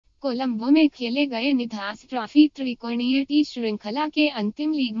कोलंबो में खेले गए निधास ट्रॉफी त्रिकोणीय टी श्रृंखला के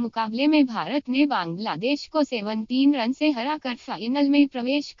अंतिम लीग मुकाबले में भारत ने बांग्लादेश को 17 रन से हराकर फाइनल में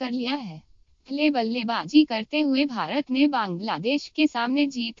प्रवेश कर लिया है। पहले बल्लेबाजी करते हुए भारत ने बांग्लादेश के सामने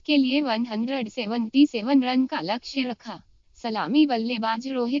जीत के लिए 177 रन का लक्ष्य रखा। सलामी बल्लेबाज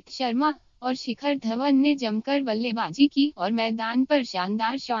रोहित शर्मा और शिखर धवन ने जमकर बल्लेबाजी की और मैदान पर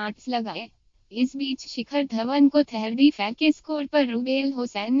शानदार शॉट्स लगाए। इस बीच शिखर धवन को 35 के स्कोर पर रुबेल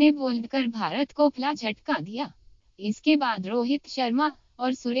हुसैन ने बोल्ड कर भारत को पहला झटका दिया। इसके बाद रोहित शर्मा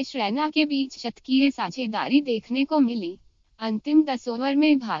और सुरेश रैना के बीच शतकीय साझेदारी देखने को मिली। अंतिम 10 ओवर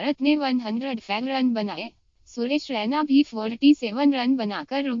में भारत ने 105 रन बनाए। सुरेश रैना भी 47 रन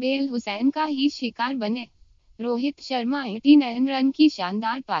बनाकर रुबेल हुसैन का ही शिकार बने। रोहित शर्मा 89 रन की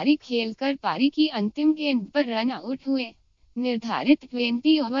शानदार पारी खेलकर पारी की अंतिम गेंद पर रन आउट हुए। निर्धारित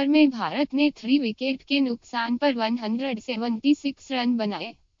 20 ओवर में भारत ने 3 विकेट के नुकसान पर 176 रन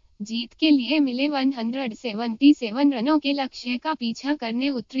बनाए। जीत के लिए मिले 177 रनों के लक्ष्य का पीछा करने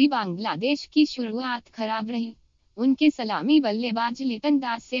उतरी बांग्लादेश की शुरुआत खराब रही। उनके सलामी बल्लेबाज लिटन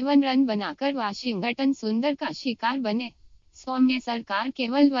दास 7 रन बनाकर वाशिंगटन सुंदर का शिकार बने। सौम्य सरकार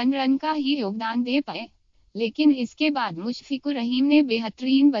केवल 1 रन का ही योगदान दे पाए, लेकिन इसके बाद मुशफिकुर रहीम ने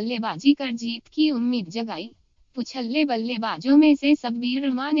बेहतरीन बल्लेबाजी कर जीत की उम्मीद जगाई। पुछल्ले बल्लेबाजों में से शब्बीर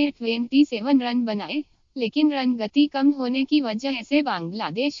रहमान ने 27 रन बनाए, लेकिन रन गति कम होने की वजह से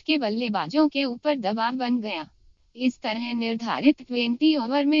बांग्लादेश के बल्लेबाजों के ऊपर दबाव बन गया। इस तरह निर्धारित 20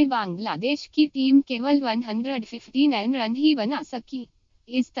 ओवर में बांग्लादेश की टीम केवल 159 रन ही बना सकी।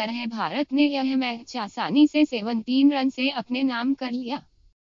 इस तरह भारत ने यह मैच आसानी से 17 रन से अपने नाम कर लिया।